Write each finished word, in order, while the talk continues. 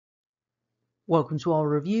Welcome to our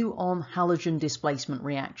review on halogen displacement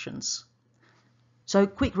reactions. So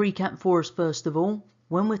quick recap for us first of all.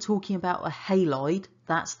 When we're talking about a halide,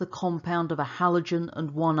 that's the compound of a halogen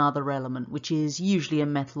and one other element, which is usually a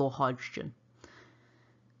metal or hydrogen.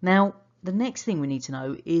 Now, the next thing we need to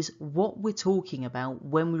know is what we're talking about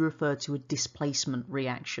when we refer to a displacement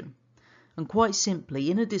reaction. And quite simply,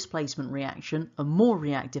 in a displacement reaction, a more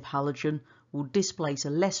reactive halogen will displace a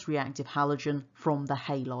less reactive halogen from the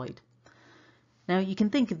halide. Now you can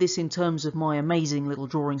think of this in terms of my amazing little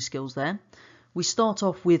drawing skills there. We start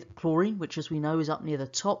off with chlorine, which as we know is up near the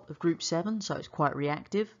top of group 7, so it's quite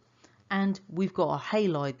reactive. And we've got a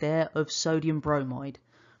halide there of sodium bromide.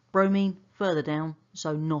 Bromine further down,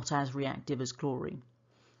 so not as reactive as chlorine.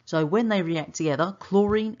 So when they react together,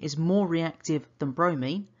 chlorine is more reactive than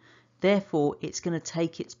bromine, therefore it's going to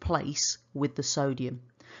take its place with the sodium.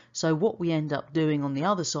 So what we end up doing on the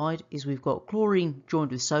other side is we've got chlorine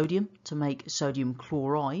joined with sodium to make sodium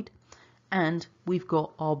chloride, and we've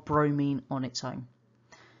got our bromine on its own.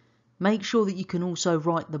 Make sure that you can also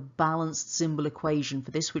write the balanced symbol equation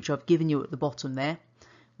for this, which I've given you at the bottom there.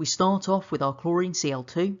 We start off with our chlorine,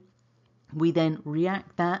 Cl2. We then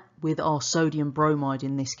react that with our sodium bromide,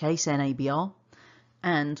 in this case NaBr,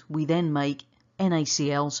 and we then make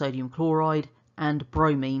NaCl, sodium chloride, and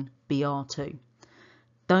bromine, Br2.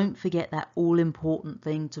 Don't forget that all-important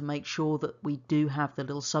thing to make sure that we do have the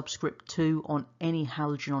little subscript 2 on any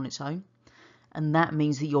halogen on its own, and that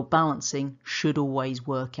means that your balancing should always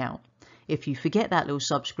work out. If you forget that little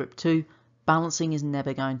subscript 2, balancing is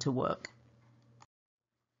never going to work.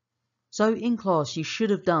 So in class you should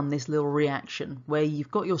have done this little reaction where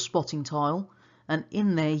you've got your spotting tile, and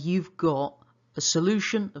in there you've got a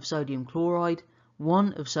solution of sodium chloride,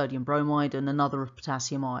 one of sodium bromide, and another of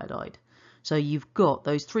potassium iodide. So you've got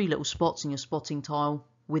those three little spots in your spotting tile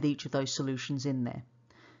with each of those solutions in there.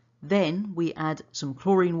 Then we add some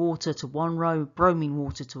chlorine water to one row, bromine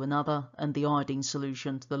water to another, and the iodine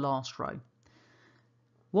solution to the last row.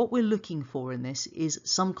 What we're looking for in this is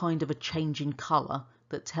some kind of a change in colour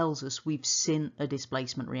that tells us we've seen a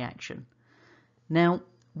displacement reaction. Now,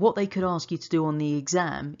 what they could ask you to do on the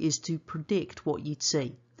exam is to predict what you'd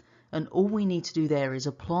see. And all we need to do there is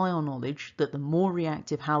apply our knowledge that the more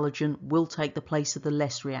reactive halogen will take the place of the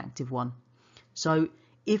less reactive one. So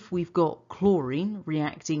if we've got chlorine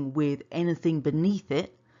reacting with anything beneath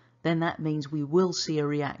it, then that means we will see a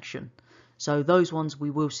reaction. So those ones we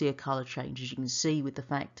will see a colour change, as you can see with the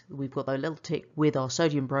fact that we've got that little tick with our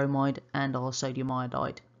sodium bromide and our sodium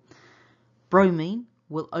iodide. Bromine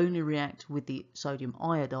will only react with the sodium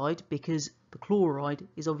iodide because the chloride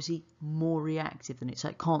is obviously more reactive than it, so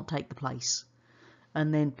it can't take the place.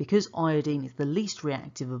 And then because iodine is the least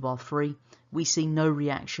reactive of our three, we see no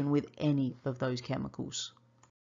reaction with any of those chemicals.